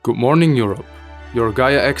Good morning, Europe. Your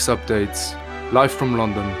Gaia X updates, live from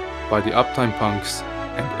London by the Uptime Punks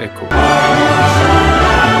and Echo.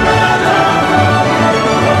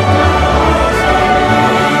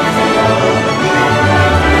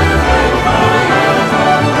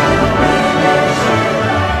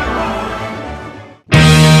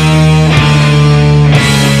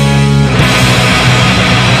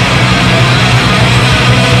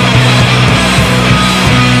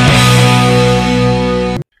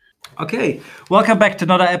 Okay, welcome back to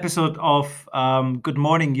another episode of Good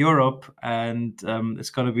Morning Europe, and it's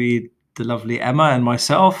going to be the lovely Emma and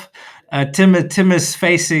myself. Tim is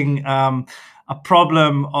facing a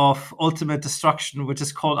problem of ultimate destruction, which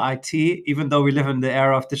is called IT. Even though we live in the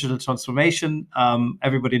era of digital transformation,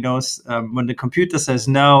 everybody knows when the computer says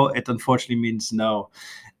no, it unfortunately means no.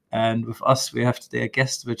 And with us, we have today a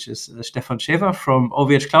guest, which is Stefan Schäfer from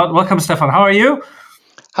OVH Cloud. Welcome, Stefan. How are you?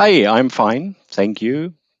 Hi, I'm fine. Thank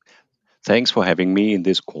you. Thanks for having me in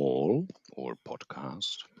this call or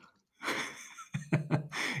podcast.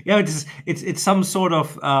 Yeah, it's some sort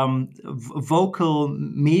of vocal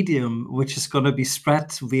medium which is going to be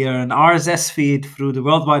spread via an RSS feed through the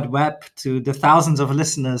World Wide Web to the thousands of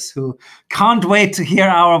listeners who can't wait to hear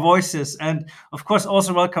our voices. And of course,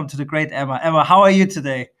 also welcome to the great Emma. Emma, how are you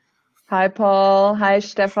today? Hi, Paul. Hi,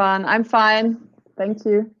 Stefan. I'm fine. Thank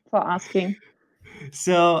you for asking.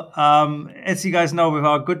 So, as you guys know, with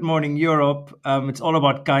our Good Morning Europe, it's all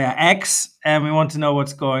about Gaia X, and we want to know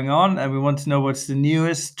what's going on, and we want to know what's the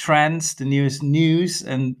newest trends, the newest news,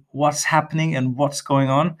 and what's happening and what's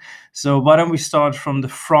going on. So, why don't we start from the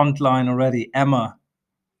front line already? Emma,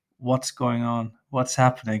 what's going on? What's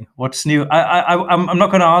happening? What's new? I'm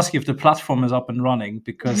not going to ask you if the platform is up and running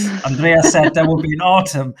because Andrea said that will be in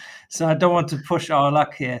autumn. So, I don't want to push our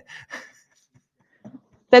luck here.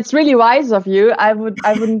 That's really wise of you. I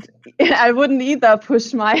wouldn't either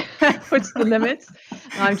push the limits.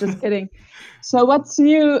 No, I'm just kidding. So what's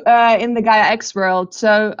new in the Gaia X world?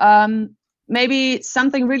 So maybe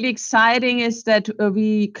something really exciting is that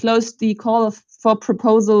we closed the call for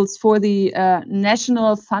proposals for the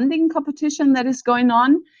national funding competition that is going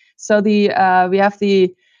on. So we have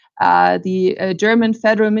the German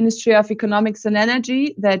Federal Ministry of Economics and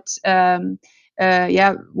Energy that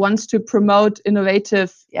wants to promote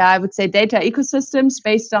innovative, I would say, data ecosystems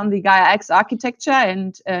based on the Gaia X architecture.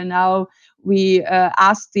 And now we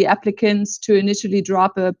asked the applicants to initially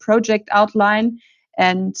drop a project outline,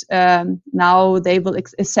 and now they will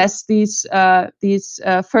assess these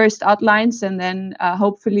first outlines, and then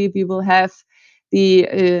hopefully we will have the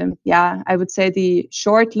I would say the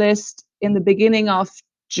short list in the beginning of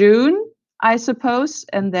June, I suppose,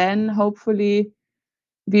 and then hopefully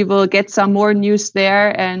we will get some more news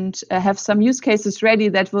there and have some use cases ready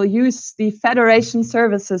that will use the Federation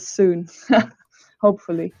services soon,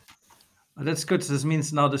 hopefully. Well, that's good. So this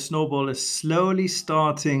means now the snowball is slowly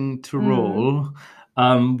starting to roll,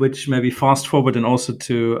 which maybe fast forward and also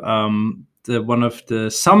to one of the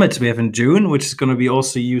summits we have in June, which is going to be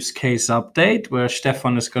also use case update, where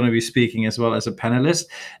Stefan is going to be speaking as well as a panelist,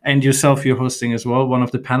 and yourself, you're hosting as well one of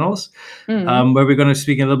the panels, where we're going to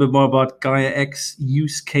speak a little bit more about Gaia X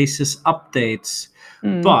use cases updates.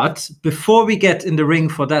 But before we get in the ring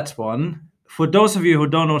for that one, for those of you who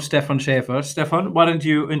don't know Stefan Schäfer, Stefan, why don't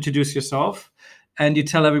you introduce yourself and you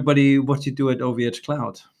tell everybody what you do at OVH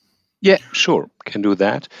Cloud? Yeah, sure. Can do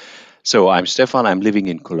that. So I'm Stefan. I'm living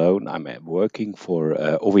in Cologne. I'm working for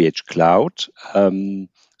OVH Cloud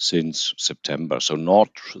since September, so not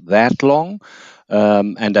that long.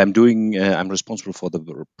 And I'm responsible for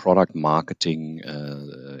the product marketing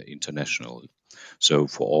international. So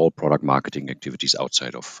for all product marketing activities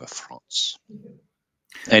outside of France.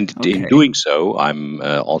 And in doing so, I'm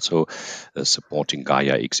also supporting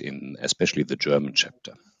Gaia X in especially the German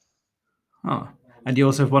chapter. Oh, and you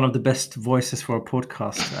also have one of the best voices for a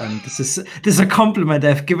podcast. And this is a compliment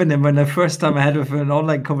I've given him when the first time I had with him an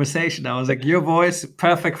online conversation. I was like, your voice,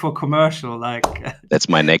 perfect for commercial. Like that's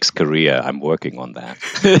my next career. I'm working on that.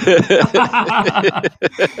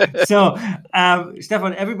 So,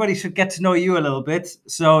 Stefan, everybody should get to know you a little bit.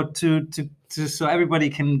 So so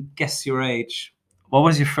everybody can guess your age. What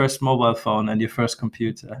was your first mobile phone and your first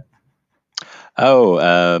computer?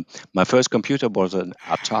 Oh, my first computer was an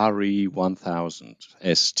Atari 1000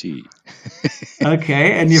 ST.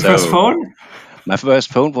 Okay, and your first phone? My first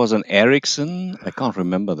phone was an Ericsson. I can't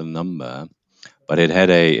remember the number, but it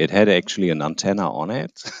had actually an antenna on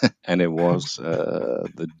it, and it was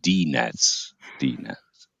the DNet.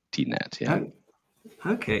 Yeah.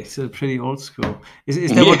 Okay, so pretty old school.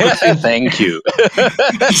 Is that what got you? Thank you.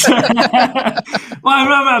 Well,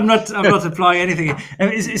 I'm not applying anything.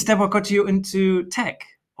 Is that what got you into tech,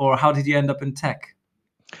 or how did you end up in tech?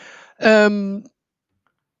 Um,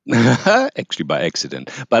 actually by accident,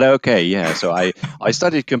 but okay, yeah. So I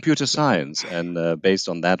studied computer science, and based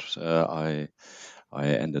on that, I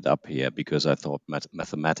ended up here because I thought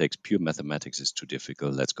mathematics, pure mathematics, is too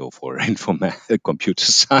difficult. Let's go for computer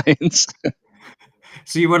science.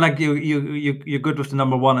 So you were like you're good with the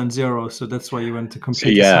number 1 and 0, so that's why you went to So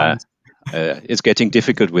computer yeah, science. it's getting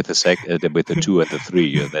difficult with with the 2 and the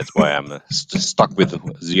 3. That's why I'm stuck with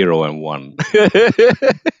 0 and 1.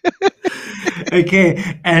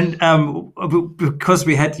 Okay, and because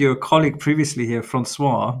we had your colleague previously here,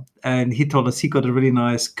 Francois, and he told us he got a really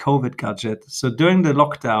nice COVID gadget. So during the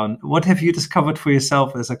lockdown, what have you discovered for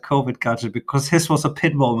yourself as a COVID gadget? Because his was a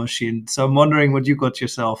pinball machine. So I'm wondering what you got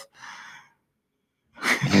yourself.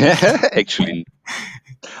 Actually,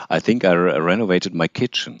 I think I renovated my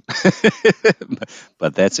kitchen,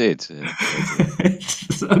 but that's it.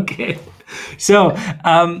 Okay. So,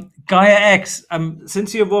 Gaia X,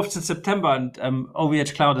 since you evolved in September, and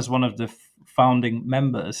OVH Cloud is one of the founding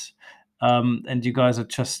members, and you guys are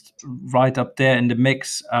just right up there in the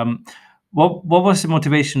mix. What was the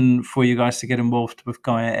motivation for you guys to get involved with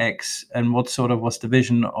Gaia X, and what sort of was the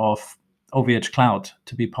vision of OVH Cloud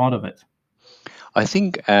to be part of it? I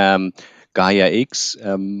think Gaia X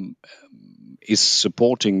is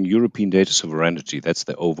supporting European data sovereignty. That's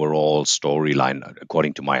the overall storyline,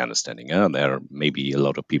 according to my understanding. There maybe a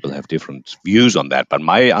lot of people have different views on that, but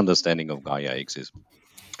my understanding of Gaia X is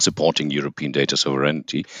supporting European data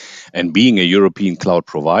sovereignty, and being a European cloud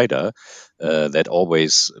provider. That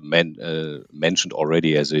always mentioned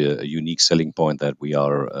already as a unique selling point that we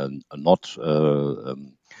are not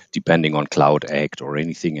depending on Cloud Act or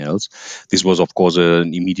anything else. This was, of course,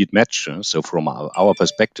 an immediate match. So from our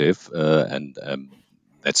perspective, and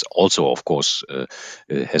that's also, of course,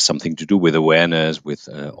 has something to do with awareness, with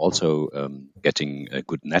also getting a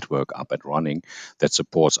good network up and running that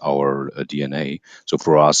supports our DNA. So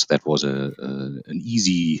for us, that was an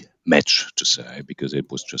easy match to say, because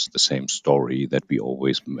it was just the same story that we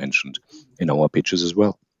always mentioned in our pitches as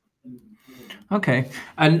well. Okay.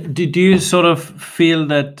 And do you sort of feel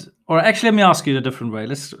that, or actually, let me ask you a different way.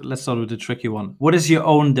 Let's start with the tricky one. What is your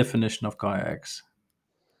own definition of Gaia X?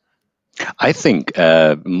 I think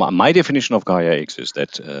my definition of Gaia X is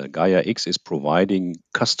that Gaia X is providing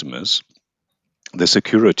customers the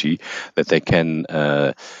security that they can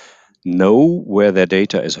know where their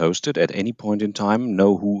data is hosted at any point in time,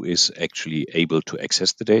 know who is actually able to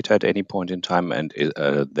access the data at any point in time, and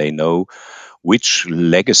they know which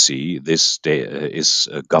legacy this is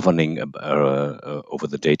governing over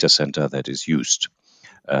the data center that is used.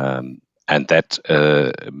 And that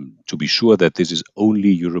to be sure that this is only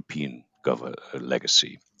European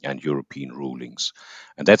legacy and European rulings.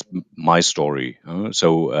 And that's my story.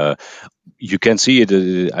 So you can see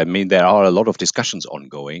it. I mean, there are a lot of discussions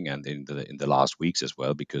ongoing, and in the last weeks as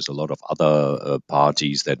well, because a lot of other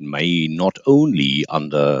parties that may not only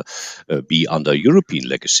be under European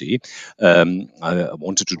legacy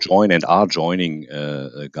wanted to join and are joining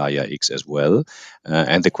Gaia X as well.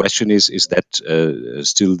 And the question is that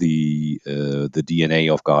still the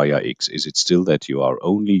DNA of Gaia X? Is it still that you are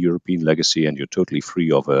only European legacy and you're totally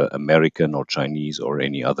free of American or Chinese or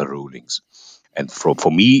any other rulings? And for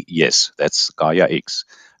me, yes, that's Gaia X,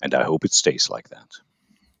 and I hope it stays like that.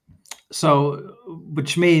 So,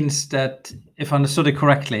 which means that, if I understood it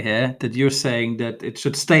correctly here, that you're saying that it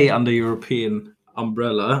should stay under European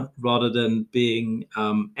umbrella rather than being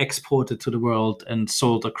exported to the world and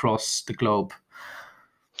sold across the globe.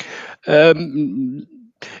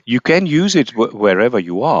 You can use it wherever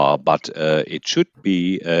you are, but it should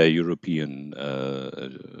be European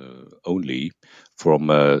only from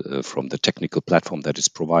the technical platform that it's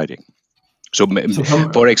providing. So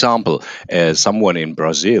for example, someone in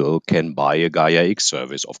Brazil can buy a Gaia X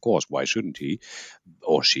service. Of course, why shouldn't he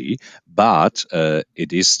or she? But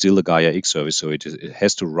it is still a Gaia X service, so it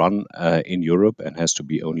has to run in Europe and has to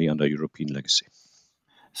be only under European legacy.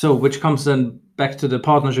 So, which comes then back to the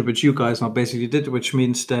partnership which you guys now basically did, which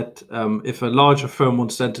means that if a larger firm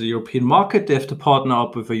wants to enter the European market, they have to partner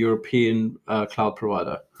up with a European cloud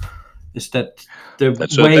provider. Is that the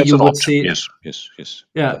way you would see it? Yes.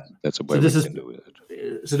 Yeah, that's a way we can do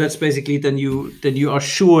it. So that's basically then you are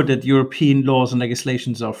sure that European laws and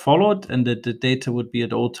legislations are followed, and that the data would be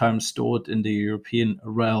at all times stored in the European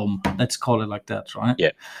realm. Let's call it like that, right?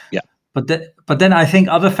 Yeah. But then I think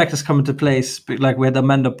other factors come into place. Like we had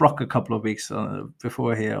Amanda Brock a couple of weeks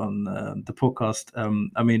before here on the podcast.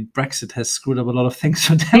 I mean, Brexit has screwed up a lot of things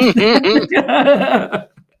for them,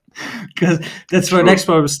 because that's where next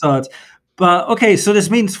problem starts. But okay, so this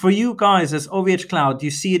means for you guys as OVH Cloud, you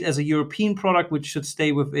see it as a European product which should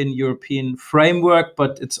stay within European framework,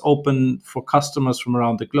 but it's open for customers from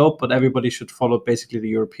around the globe, but everybody should follow basically the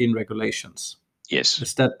European regulations. Yes,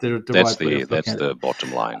 Is that the that's right way of that's looking at the it?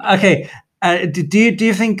 bottom line. Okay. Do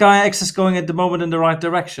you think Gaia X is going at the moment in the right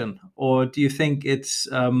direction, or do you think it's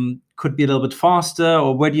could be a little bit faster,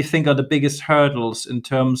 or where do you think are the biggest hurdles in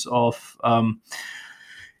terms of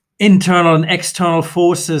internal and external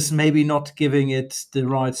forces maybe not giving it the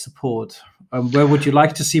right support? Where would you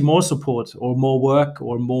like to see more support, or more work,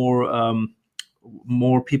 or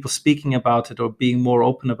more people speaking about it, or being more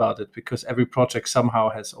open about it? Because every project somehow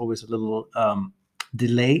has always a little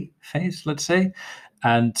delay phase, let's say,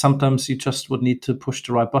 and sometimes you just would need to push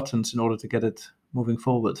the right buttons in order to get it moving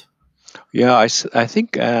forward. Yeah, I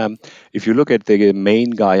think if you look at the main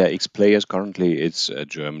Gaia X players currently, it's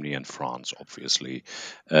Germany and France, obviously.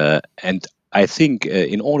 And I think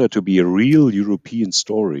in order to be a real European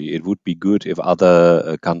story, it would be good if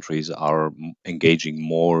other countries are engaging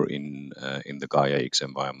more in the Gaia X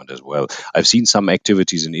environment as well. I've seen some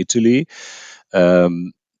activities in Italy.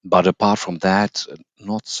 But apart from that,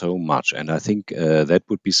 not so much. And I think that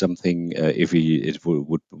would be something if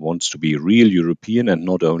would wants to be real European and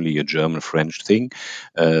not only a German-French thing,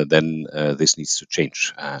 then this needs to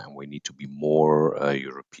change. We need to be more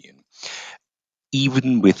European,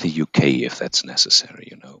 even with the UK if that's necessary.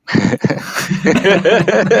 You know.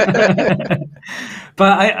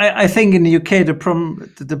 But I think in the UK the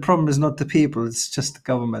problem is not the people; it's just the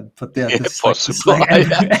government. But yeah, this is possible. like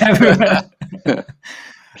everywhere.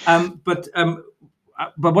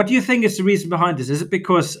 But what do you think is the reason behind this? Is it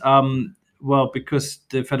because because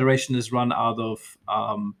the federation is run out of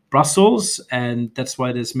Brussels, and that's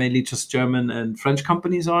why there's mainly just German and French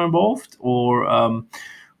companies are involved, or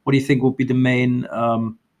what do you think would be the main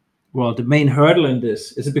the main hurdle in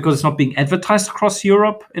this? Is it because it's not being advertised across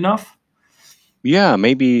Europe enough? Yeah,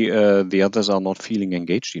 maybe the others are not feeling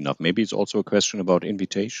engaged enough. Maybe it's also a question about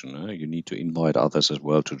invitation. You need to invite others as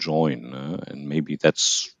well to join, and maybe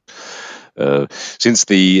that's since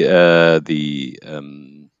the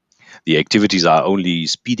activities are only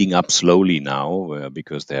speeding up slowly now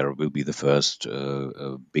because there will be the first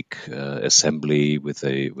big assembly with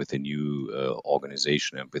a new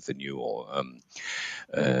organization and with a new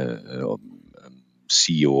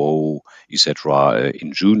COO, etc.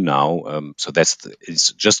 In June now. So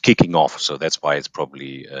it's just kicking off. So that's why it's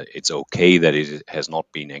probably it's okay that it has not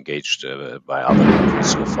been engaged by other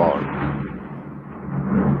countries so far.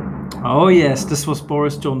 Oh yes, this was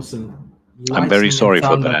Boris Johnson. I'm very Lightning sorry and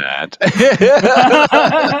for thunder. that.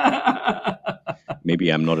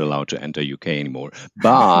 Maybe I'm not allowed to enter UK anymore,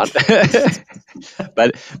 but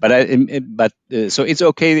so it's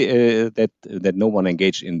okay that no one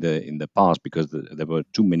engaged in the past because there were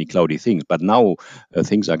too many cloudy things. But now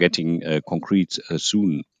things are getting concrete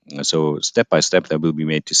soon. So step by step there will be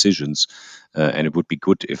made decisions, and it would be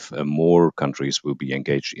good if more countries will be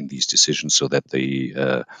engaged in these decisions so that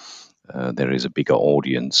there is a bigger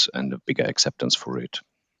audience and a bigger acceptance for it.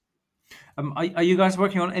 Are you guys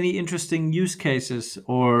working on any interesting use cases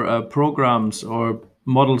or programs or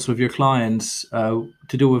models with your clients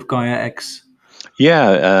to do with Gaia X?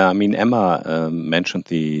 Yeah, I mean, Emma mentioned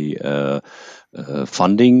the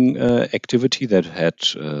funding activity that had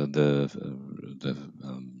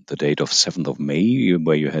the date of 7th of May,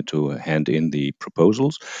 where you had to hand in the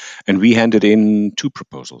proposals, and we handed in 2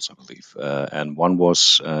 proposals, I believe, and one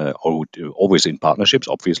was always in partnerships.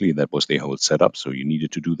 Obviously, that was the whole setup, so you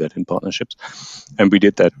needed to do that in partnerships, and we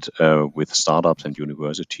did that with startups and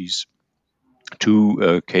universities.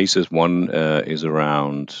 2 cases. One is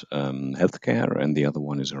around healthcare, and the other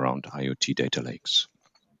one is around IoT data lakes.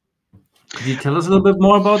 Could you tell us a little bit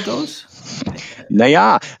more about those?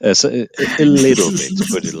 Naja, so a little bit,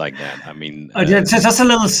 put it like that. I mean, just a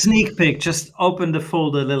little sneak peek. Just open the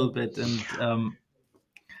folder a little bit and.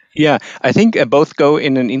 Yeah, I think both go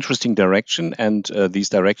in an interesting direction, and these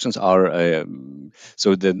directions are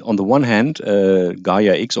so. Then, on the one hand,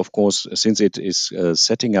 Gaia X, of course, since it is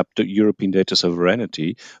setting up the European data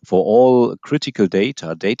sovereignty for all critical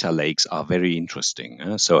data lakes are very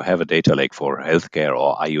interesting. So, have a data lake for healthcare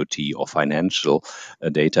or IoT or financial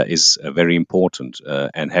data is very important,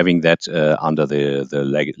 and having that under the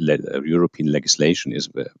European legislation is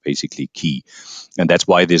basically key. And that's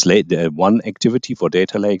why this one activity for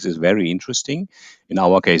data lakes makes it very interesting. In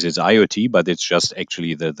our case, it's IoT, but it's just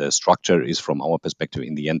actually the structure is from our perspective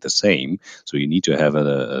in the end the same. So you need to have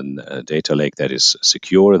a data lake that is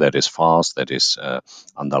secure, that is fast, that is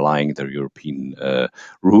underlying the European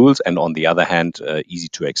rules, and on the other hand, easy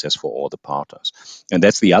to access for all the partners. And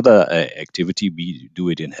that's the other activity. We do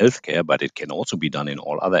it in healthcare, but it can also be done in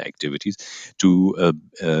all other activities to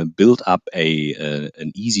build up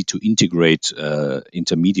an easy to integrate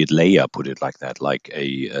intermediate layer, put it like that, like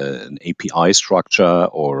an API structure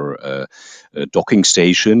or a docking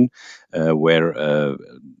station where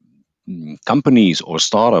companies or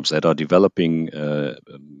startups that are developing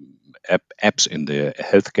apps in the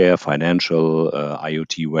healthcare, financial,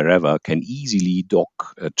 IoT, wherever, can easily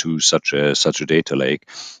dock to such a data lake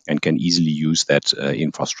and can easily use that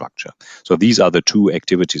infrastructure. So these are the two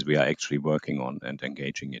activities we are actually working on and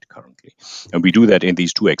engaging it currently. And we do that in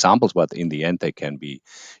these two examples, but in the end, they can be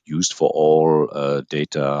used for all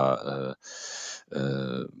data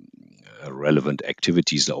relevant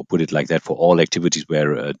activities, or put it like that, for all activities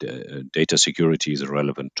where data security is a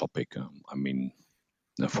relevant topic. I mean,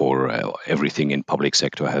 for everything in public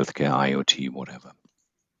sector, healthcare, IoT, whatever.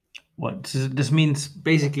 What this means,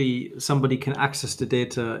 basically, somebody can access the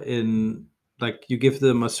data in, like, you give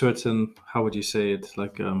them a certain, how would you say it,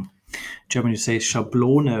 like German you say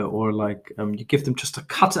Schablone, or like you give them just a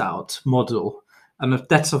cutout model, and if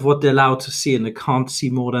that's of what they're allowed to see, and they can't see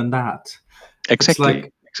more than that.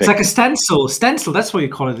 Exactly. It's like a stencil. That's what you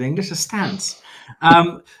call it in English, a stance.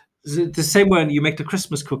 The same way you make the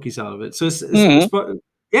Christmas cookies out of it. So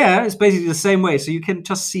it's basically the same way. So you can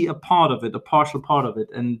just see a part of it, a partial part of it,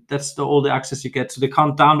 and that's all the access you get. So they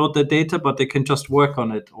can't download the data, but they can just work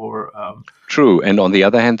on it. Or True, and on the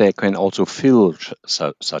other hand, they can also fill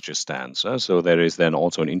such a stance. So there is then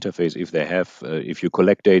also an interface if they have, if you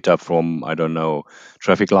collect data from, I don't know,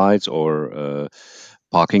 traffic lights or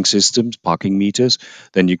parking systems, parking meters,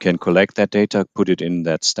 then you can collect that data, put it in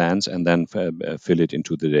that stance, and then fill it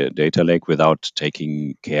into the data lake without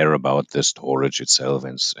taking care about the storage itself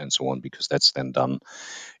and so on, because that's then done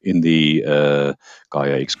in the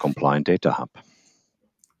Gaia-X compliant data hub.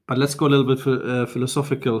 But let's go a little bit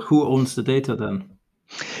philosophical. Who owns the data then?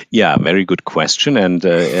 Yeah, very good question. And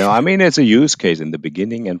I mean, it's a use case in the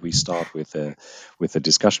beginning, and we start with a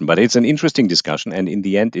discussion. But it's an interesting discussion, and in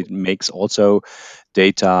the end, it makes also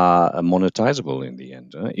data monetizable. In the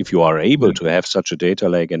end, if you are able to have such a data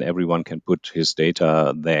lake and everyone can put his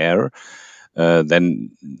data there,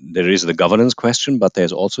 then there is the governance question, but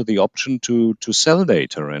there's also the option to sell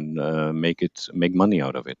data and make money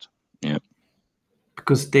out of it. Yeah.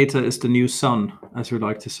 Because data is the new sun, as we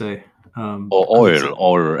like to say. Or oil,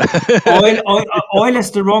 or oil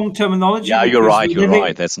is the wrong terminology. Yeah, you're right.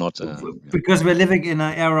 Right. That's not because we're living in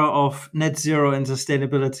an era of net zero and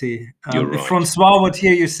sustainability. You're right. If Francois would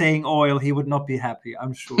hear you saying oil, he would not be happy,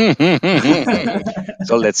 I'm sure.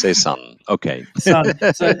 So let's say sun. Okay. Sun.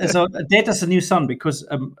 So data is the new sun, because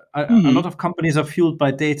a lot of companies are fueled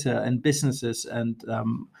by data, and businesses, and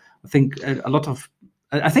I think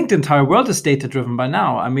the entire world is data driven by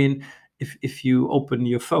now. I mean, if you open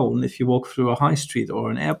your phone, if you walk through a high street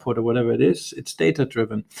or an airport or whatever it is, it's data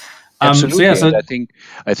driven. Absolutely. And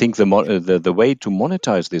I think the way to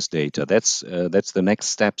monetize this data, that's the next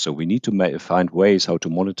step. So we need to find ways how to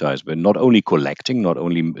monetize. We're not only collecting, not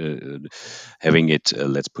only having it,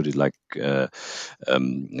 let's put it like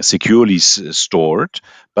securely stored,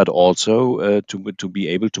 but also to be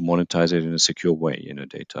able to monetize it in a secure way, in a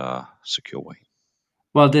data secure way.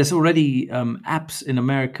 Well, there's already apps in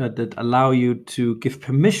America that allow you to give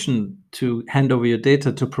permission to hand over your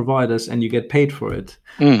data to providers, and you get paid for it.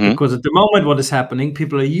 Because at the moment, what is happening,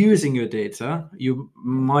 people are using your data. You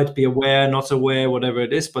might be aware, not aware, whatever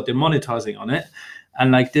it is, but they're monetizing on it.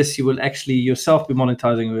 And like this, you will actually yourself be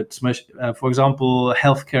monetizing it. For example,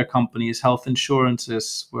 healthcare companies, health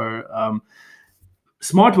insurances, where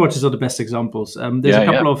smartwatches are the best examples. There's a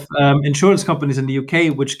couple of insurance companies in the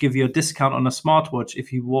UK which give you a discount on a smartwatch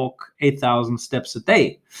if you walk 8,000 steps a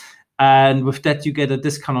day. And with that, you get a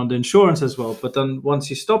discount on the insurance as well. But then once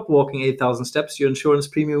you stop walking 8,000 steps, your insurance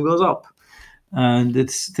premium goes up. And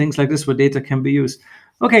it's things like this where data can be used.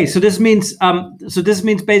 Okay, so this means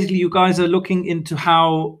basically you guys are looking into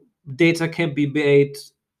how data can be made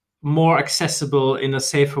more accessible in a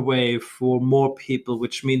safer way for more people,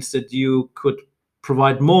 which means that you could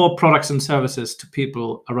provide more products and services to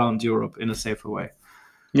people around Europe in a safer way.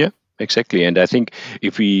 Yeah, exactly. And I think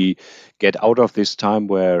if we get out of this time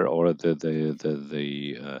where, or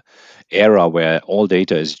the era where all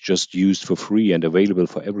data is just used for free and available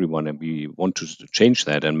for everyone, and we want to change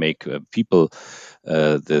that and make people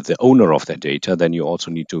the owner of their data, then you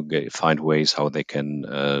also need to find ways how they can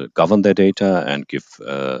govern their data and give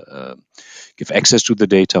access to the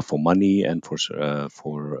data for money and for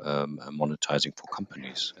monetizing for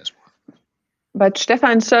companies as well. But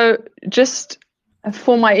Stefan, so just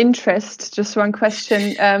for my interest, just one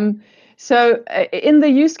question. So in the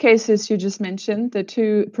use cases you just mentioned, the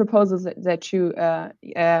two proposals that you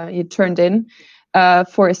turned in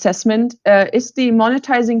for assessment, is the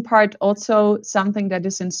monetizing part also something that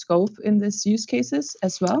is in scope in these use cases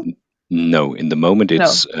as well? No, in the moment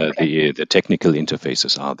it's Okay. the technical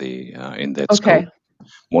interfaces are the in that Okay. scope.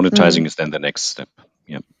 Monetizing is then the next step.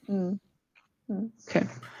 Yeah. Okay.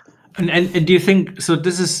 And do you think so? Do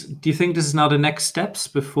you think this is now the next steps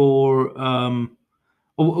before?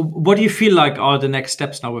 Or what do you feel like are the next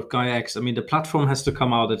steps now with Gaia X? I mean, the platform has to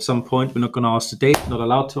come out at some point. We're not going to ask the date. Not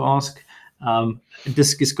allowed to ask.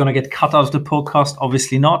 This is going to get cut out of the podcast.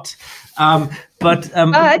 Obviously not.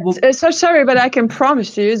 So sorry, but I can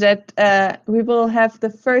promise you that we will have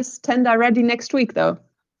the first tender ready next week, though.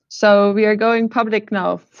 So we are going public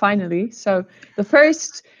now, finally. So the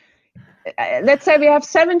first, let's say we have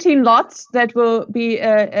 17 lots that will be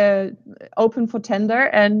open for tender,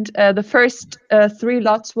 and the first 3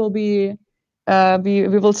 lots will be, we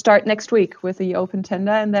will start next week with the open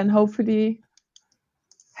tender, and then hopefully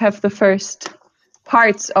have the first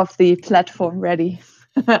parts of the platform ready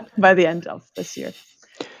by the end of this year.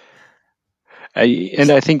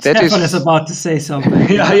 I think that Stefan is about to say something.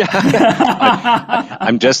 Yeah.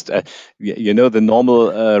 I'm just, the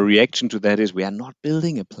normal reaction to that is we are not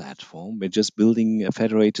building a platform. We're just building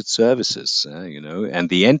federated services, and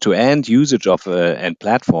the end-to-end usage of and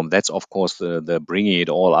platform. That's of course the bringing it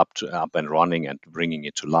all up and running and bringing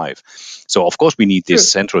it to life. So of course we need these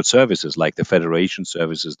central services like the federation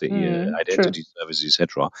services, the identity services,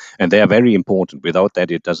 etc. And they are very important. Without that,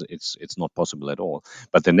 it's not possible at all.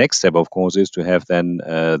 But the next step, of course, is to have then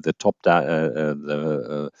the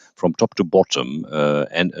from top to bottom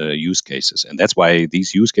and use cases, and that's why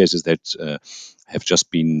these use cases that have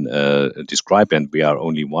just been described, and we are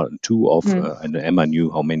only 2 of, and Emma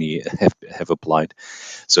knew how many have applied.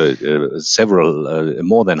 So several,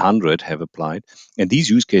 more than 100 have applied, and these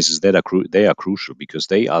use cases they are crucial because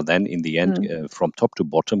they are then in the end from top to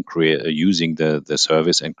bottom using the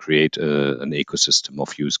service and create an ecosystem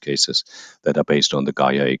of use cases that are based on the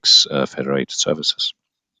Gaia X federated services.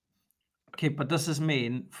 Okay, but does this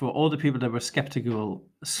mean for all the people that were skeptical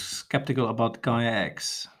about Gaia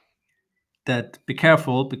X, that be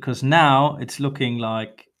careful because now it's looking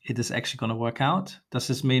like it is actually going to work out? Does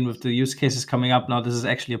this mean with the use cases coming up now, this is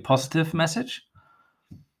actually a positive message?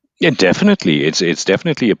 Yeah, definitely. It's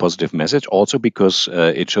definitely a positive message. Also because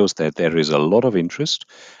it shows that there is a lot of interest,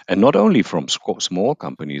 and not only from small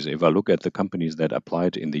companies. If I look at the companies that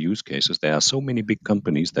applied in the use cases, there are so many big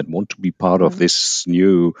companies that want to be part of this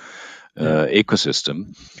new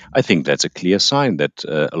ecosystem. I think that's a clear sign that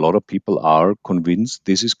a lot of people are convinced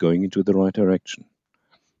this is going into the right direction.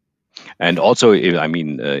 And also, if I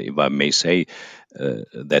may say,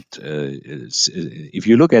 that if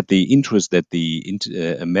you look at the interest that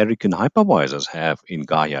the American hypervisors have in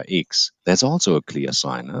Gaia X, that's also a clear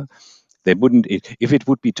sign. Huh? They wouldn't, if it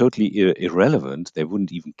would be totally irrelevant, they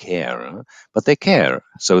wouldn't even care. Huh? But they care,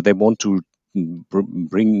 so they want to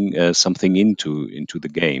bring something into the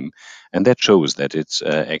game, and that shows that it's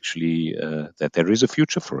actually that there is a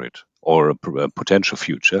future for it, or a potential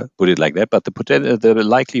future, put it like that. But the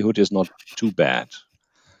likelihood is not too bad.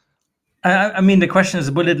 I mean, the question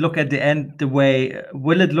is, will it look at the end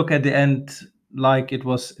like it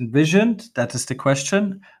was envisioned? That is the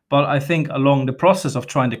question. But I think along the process of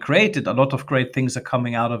trying to create it, a lot of great things are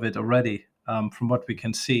coming out of it already, from what we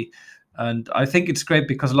can see. And I think it's great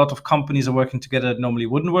because a lot of companies are working together that normally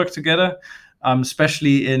wouldn't work together,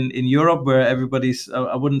 especially in Europe, where everybody's,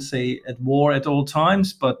 I wouldn't say at war at all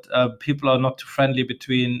times, but people are not too friendly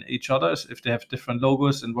between each other if they have different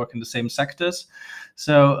logos and work in the same sectors.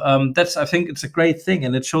 So I think it's a great thing,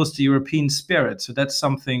 and it shows the European spirit. So that's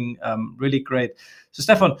something really great. So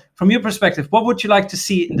Stefan, from your perspective, what would you like to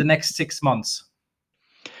see in the next 6 months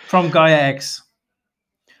from Gaia X?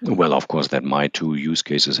 Well, of course, that my 2 use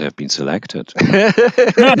cases have been selected.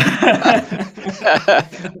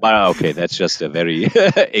 But okay, that's just a very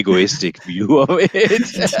egoistic view of it.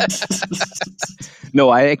 No,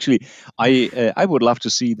 I would love to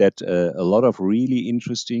see that a lot of really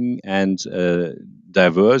interesting and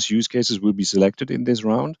diverse use cases will be selected in this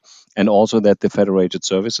round, and also that the federated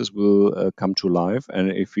services will come to life.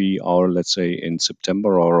 And if we are, let's say, in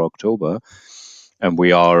September or October, and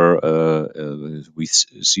we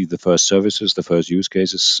see the first services, the first use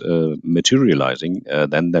cases materializing,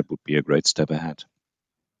 then that would be a great step ahead.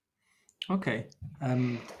 Okay.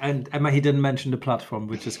 And Emma, he didn't mention the platform,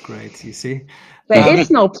 which is great. You see, There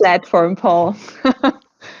is no platform, Paul.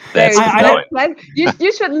 There That's is the no point.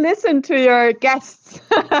 you should listen to your guests.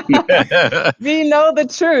 We know the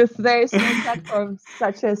truth. There is no platform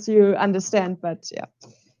such as you understand, but yeah.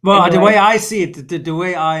 well, the Anyway. way I see it, the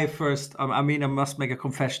way I first, I mean, I must make a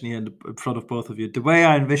confession here in front of both of you. The way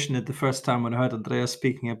I envisioned it the first time when I heard Andreas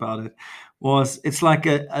speaking about it was it's like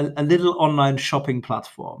a little online shopping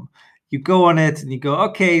platform. You go on it and you go,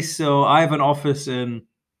 okay, so I have an office in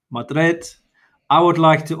Madrid. I would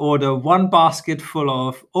like to order one basket full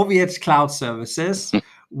of OVH cloud services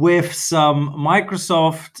with some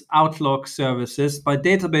Microsoft Outlook services. My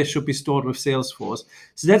database should be stored with Salesforce.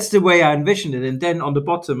 So that's the way I envisioned it. And then on the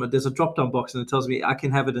bottom, there's a drop-down box and it tells me I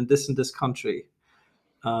can have it in this country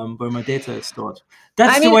where my data is stored.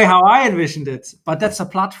 That's the way how I envisioned it. But that's a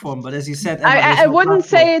platform. But as you said, Emma, I wouldn't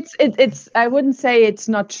say it's I wouldn't say it's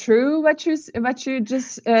not true what you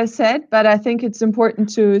just said, but I think it's important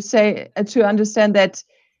to say to understand that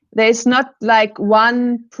there is not like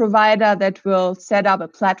one provider that will set up a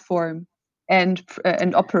platform and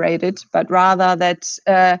operate it, but rather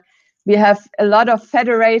that we have a lot of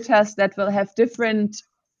federators that will have different,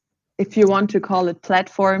 if you want to call it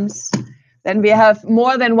platforms. Then we have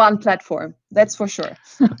more than one platform. That's for sure.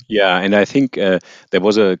 Yeah, and I think there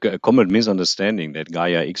was a common misunderstanding that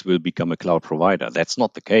Gaia X will become a cloud provider. That's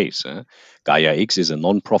not the case. Gaia X is a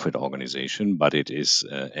non-profit organization, but it is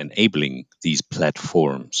enabling these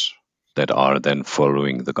platforms that are then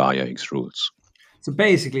following the Gaia X rules. So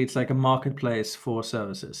basically, it's like a marketplace for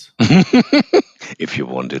services. If you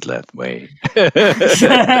want it that way.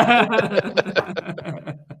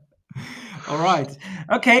 All right.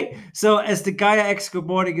 Okay. So as the Gaia X Good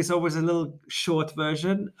Morning is always a little short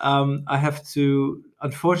version, I have to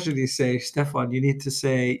unfortunately say, Stefan, you need to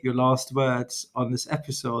say your last words on this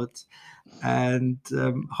episode. And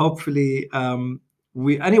hopefully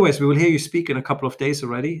we will hear you speak in a couple of days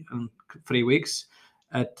already, 3 weeks,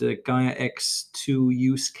 at the Gaia X2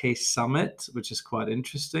 Use Case Summit, which is quite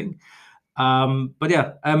interesting. But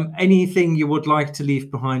yeah, anything you would like to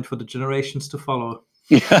leave behind for the generations to follow?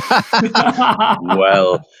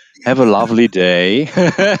 Well, have a lovely day.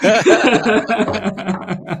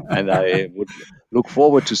 And I would look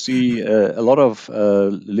forward to see a lot of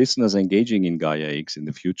listeners engaging in Gaia X in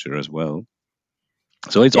the future as well.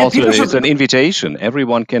 So it's it's an invitation.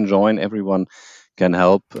 Everyone can join. Everyone can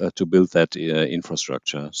help to build that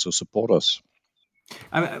infrastructure. So support us.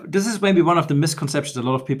 This is maybe one of the misconceptions a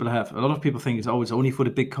lot of people have. A lot of people think it's always only for the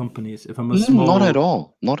big companies. If I'm a small, not at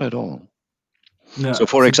all. Not at all. No. So,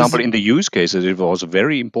 for example, in the use cases, it was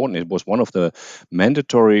very important. It was one of the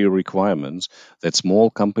mandatory requirements that small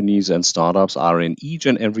companies and startups are in each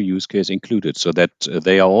and every use case included, so that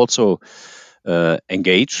they are also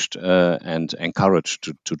engaged and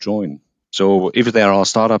encouraged to join. So, if there are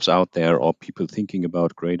startups out there or people thinking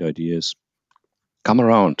about great ideas, come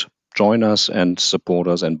around, join us, and support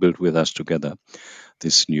us, and build with us together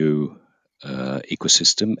this new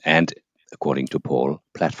ecosystem and, according to Paul,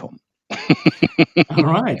 platform. All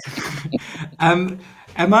right.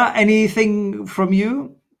 Emma, anything from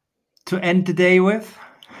you to end the day with?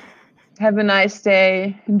 Have a nice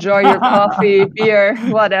day. Enjoy your coffee, beer,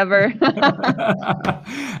 whatever.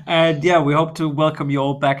 And yeah, we hope to welcome you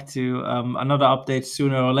all back to another update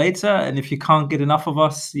sooner or later. And if you can't get enough of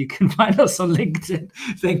us, you can find us on LinkedIn.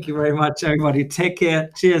 Thank you very much, everybody. Take care.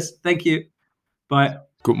 Cheers. Thank you. Bye.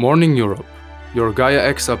 Good morning, Europe. Your Gaia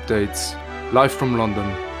X updates, live from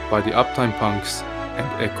London by the Uptime Punks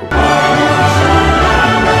and Echo.